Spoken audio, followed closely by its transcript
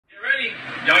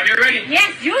Y'all get ready?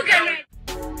 Yes, you get ready.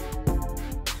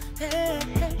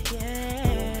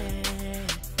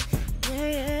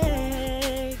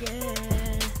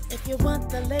 If you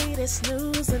want the latest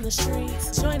news in the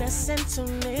streets, join us and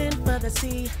tune in for the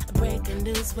tea. Breaking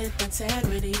news with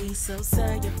integrity. So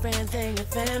tell your friends and your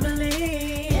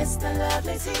family. It's the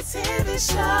Lovelyti TV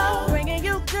show, bringing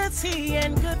you good tea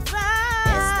and good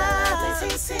vibes.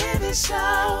 It's the Lovelyti TV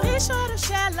show. Be sure to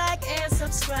share, like, and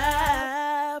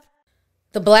subscribe.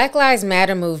 The Black Lives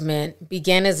Matter movement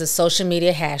began as a social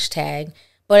media hashtag,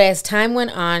 but as time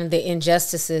went on, the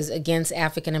injustices against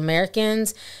African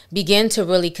Americans began to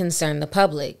really concern the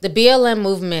public. The BLM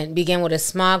movement began with a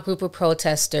small group of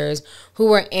protesters who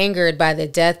were angered by the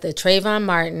death of Trayvon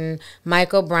Martin,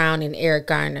 Michael Brown, and Eric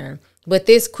Garner. But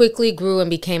this quickly grew and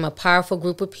became a powerful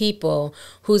group of people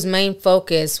whose main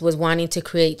focus was wanting to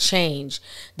create change.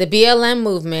 The BLM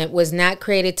movement was not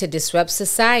created to disrupt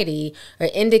society or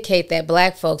indicate that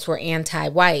black folks were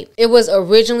anti-white. It was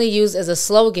originally used as a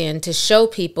slogan to show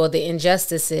people the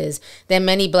injustices that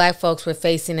many black folks were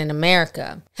facing in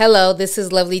America. Hello, this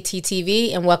is Lovelyti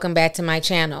TV and welcome back to my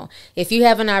channel. If you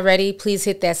haven't already, please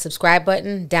hit that subscribe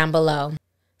button down below.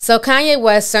 So Kanye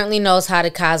West certainly knows how to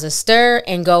cause a stir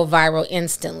and go viral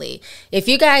instantly. If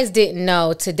you guys didn't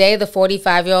know, today the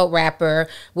 45-year-old rapper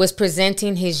was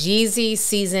presenting his Yeezy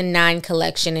Season 9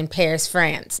 collection in Paris,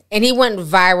 France. And he went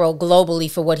viral globally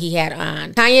for what he had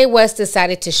on. Kanye West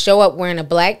decided to show up wearing a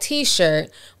black t-shirt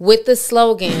with the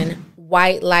slogan,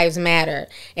 "White Lives Matter,"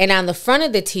 and on the front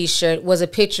of the t-shirt was a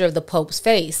picture of the Pope's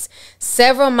face.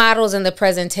 Several models in the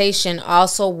presentation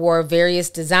also wore various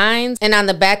designs, and on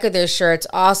the back of their shirts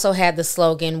also had the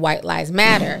slogan "White Lives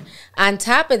Matter." On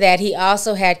top of that, he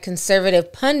also had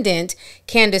conservative pundit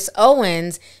Candace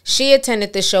Owens. She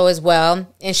attended the show as well,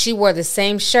 and she wore the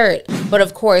same shirt, but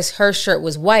of course her shirt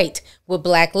was white with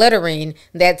black lettering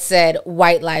that said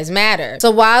 "White Lives Matter."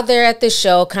 So while they're at the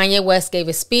show, Kanye West gave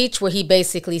a speech where he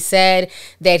basically said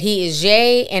that he is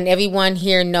Ye and everyone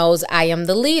here knows I am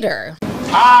the leader.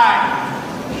 I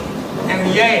am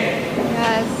Ye.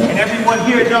 Yes. And everyone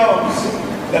here knows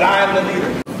that I am the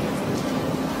leader.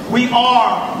 We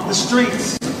are the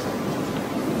streets.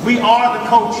 We are the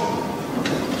culture.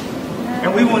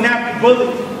 And we will not be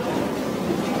bullied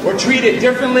or treated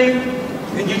differently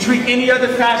than you treat any other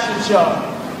fashion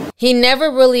show. He never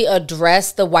really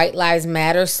addressed the White Lives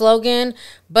Matter slogan,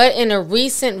 but in a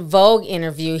recent Vogue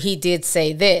interview, he did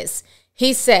say this.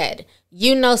 He said,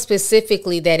 "You know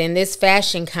specifically that in this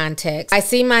fashion context, I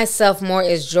see myself more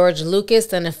as George Lucas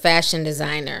than a fashion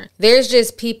designer. There's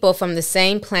just people from the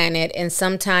same planet, and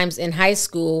sometimes in high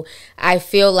school, I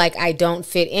feel like I don't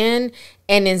fit in.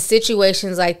 And in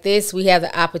situations like this, we have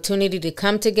the opportunity to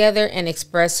come together and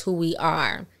express who we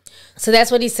are." So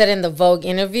that's what he said in the Vogue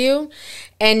interview.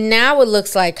 And now it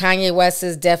looks like Kanye West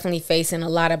is definitely facing a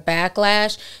lot of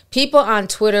backlash. People on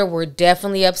Twitter were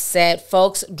definitely upset.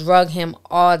 Folks drug him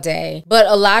all day. But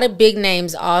a lot of big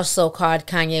names also called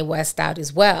Kanye West out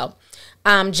as well.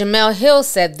 Jamel Hill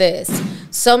said this: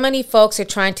 "So many folks are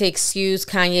trying to excuse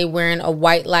Kanye wearing a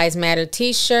White Lives Matter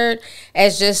t-shirt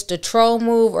as just a troll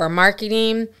move or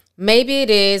marketing. Maybe it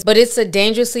is, but it's a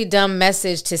dangerously dumb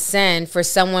message to send for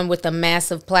someone with a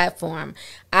massive platform.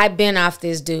 I've been off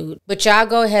this dude. But y'all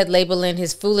go ahead labeling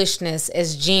his foolishness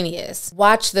as genius."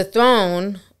 Watch the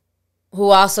Throne, who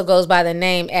also goes by the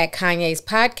name at Kanye's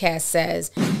podcast,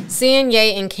 says, "Seeing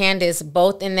Ye and Candace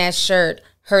both in that shirt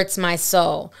hurts my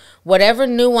soul. Whatever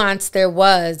nuance there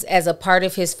was as a part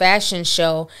of his fashion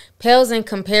show pales in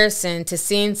comparison to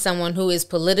seeing someone who is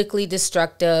politically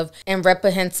destructive and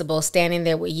reprehensible standing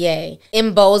there with Ye,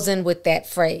 emboldened with that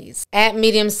phrase." At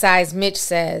Medium-Sized Mitch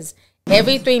says,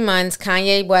 "Every 3 months,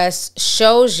 Kanye West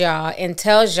shows y'all and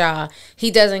tells y'all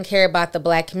he doesn't care about the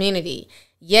black community.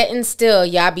 Yet and still,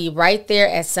 y'all be right there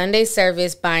at Sunday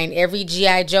service buying every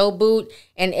G.I. Joe boot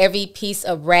and every piece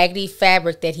of raggedy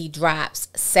fabric that he drops.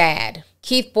 Sad."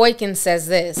 Keith Boykin says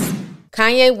this: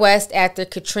 "Kanye West after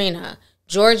Katrina.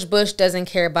 George Bush doesn't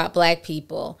care about black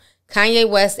people. Kanye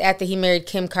West after he married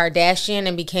Kim Kardashian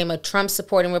and became a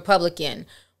Trump-supporting Republican.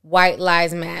 White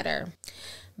Lives Matter."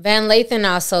 Van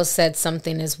Lathan also said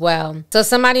something as well. So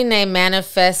somebody named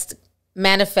Manifest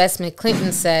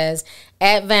McClinton says,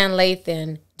 at Van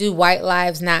Lathan, "Do white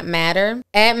lives not matter?"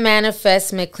 At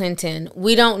Manifest McClinton,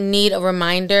 "We don't need a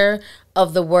reminder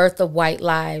of the worth of white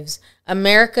lives.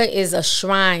 America is a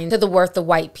shrine to the worth of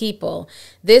white people.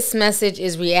 This message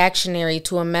is reactionary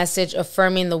to a message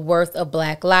affirming the worth of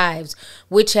black lives,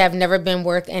 which have never been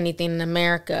worth anything in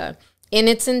America. In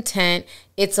its intent,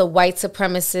 it's a white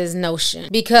supremacist notion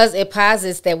because it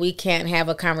posits that we can't have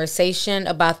a conversation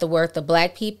about the worth of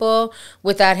black people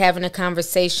without having a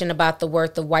conversation about the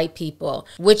worth of white people,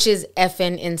 which is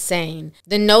effing insane.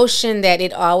 The notion that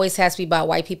it always has to be about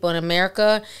white people in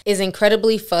America is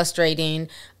incredibly frustrating,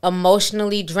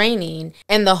 emotionally draining,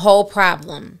 and the whole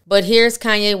problem. But here's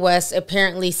Kanye West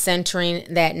apparently centering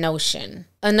that notion.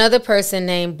 Another person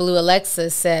named Blue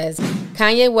Alexa says,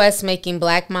 Kanye West making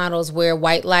black models wear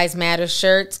White Lives Matter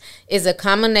shirts is a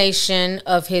combination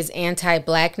of his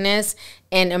anti-blackness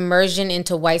and immersion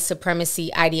into white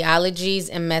supremacy ideologies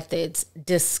and methods.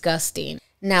 Disgusting.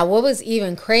 Now, what was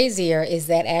even crazier is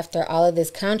that after all of this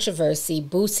controversy,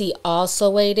 Boosie also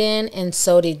weighed in, and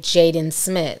so did Jaden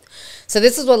Smith. So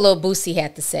this is what Lil Boosie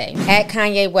had to say. At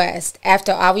Kanye West,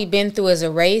 after all we've been through as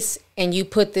a race, and you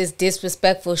put this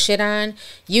disrespectful shit on,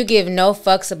 you give no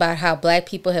fucks about how black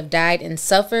people have died and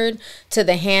suffered to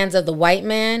the hands of the white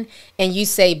man, and you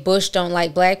say Bush don't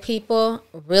like black people?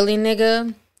 Really,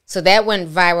 nigga? So that went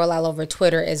viral all over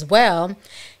Twitter as well.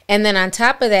 And then on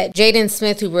top of that, Jaden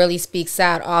Smith, who really speaks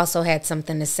out, also had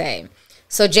something to say.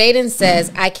 So Jaden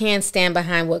says, I can't stand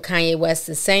behind what Kanye West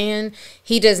is saying.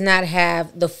 He does not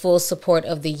have the full support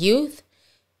of the youth.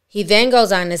 He then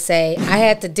goes on to say, I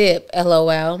had to dip,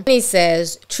 LOL. He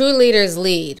says, true leaders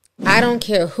lead. I don't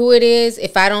care who it is.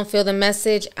 If I don't feel the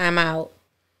message, I'm out.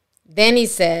 Then he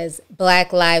says,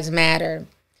 Black Lives Matter.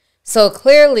 So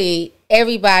clearly,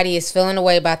 everybody is feeling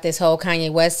away about this whole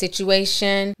Kanye West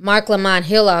situation. Mark Lamont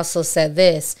Hill also said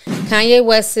this. Kanye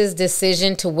West's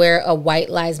decision to wear a White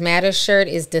Lives Matter shirt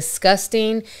is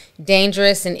disgusting,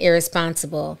 dangerous, and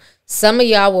irresponsible. Some of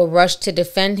y'all will rush to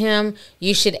defend him.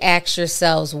 You should ask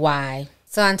yourselves why.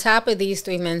 So on top of these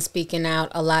three men speaking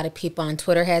out, a lot of people on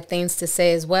Twitter had things to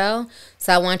say as well.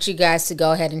 So I want you guys to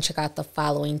go ahead and check out the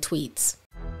following tweets.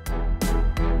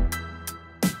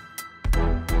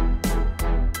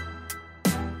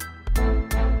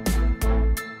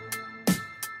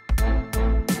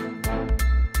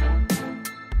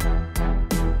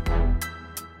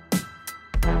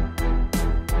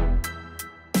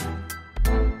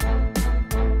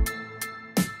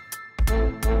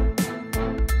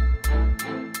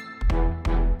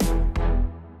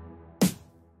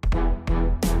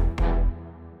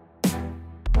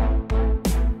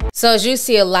 So as you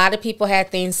see, a lot of people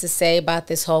had things to say about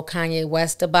this whole Kanye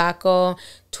West debacle.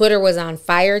 Twitter was on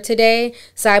fire today.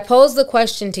 So I posed the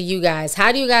question to you guys.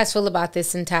 How do you guys feel about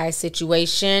this entire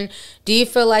situation? Do you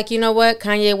feel like, you know what,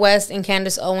 Kanye West and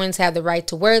Candace Owens have the right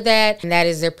to wear that and that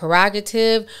is their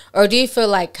prerogative? Or do you feel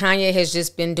like Kanye has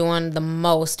just been doing the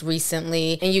most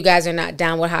recently and you guys are not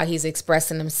down with how he's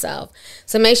expressing himself?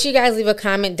 So make sure you guys leave a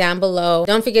comment down below.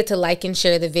 Don't forget to like and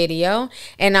share the video.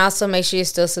 And also make sure you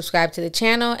still subscribe to the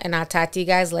channel. And I'll talk to you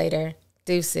guys later.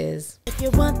 Deuces. If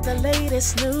you want the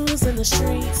latest news in the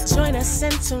streets, join us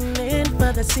and tune in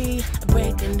for the tea.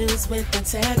 Breaking news with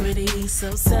integrity.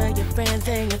 So tell your friends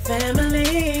and your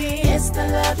family. It's the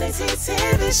Lovelyti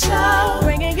TV show,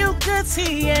 bringing you good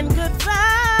tea and good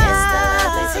vibes. It's the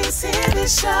Lovelyti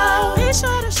TV show. Be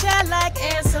sure to share, like,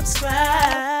 and subscribe.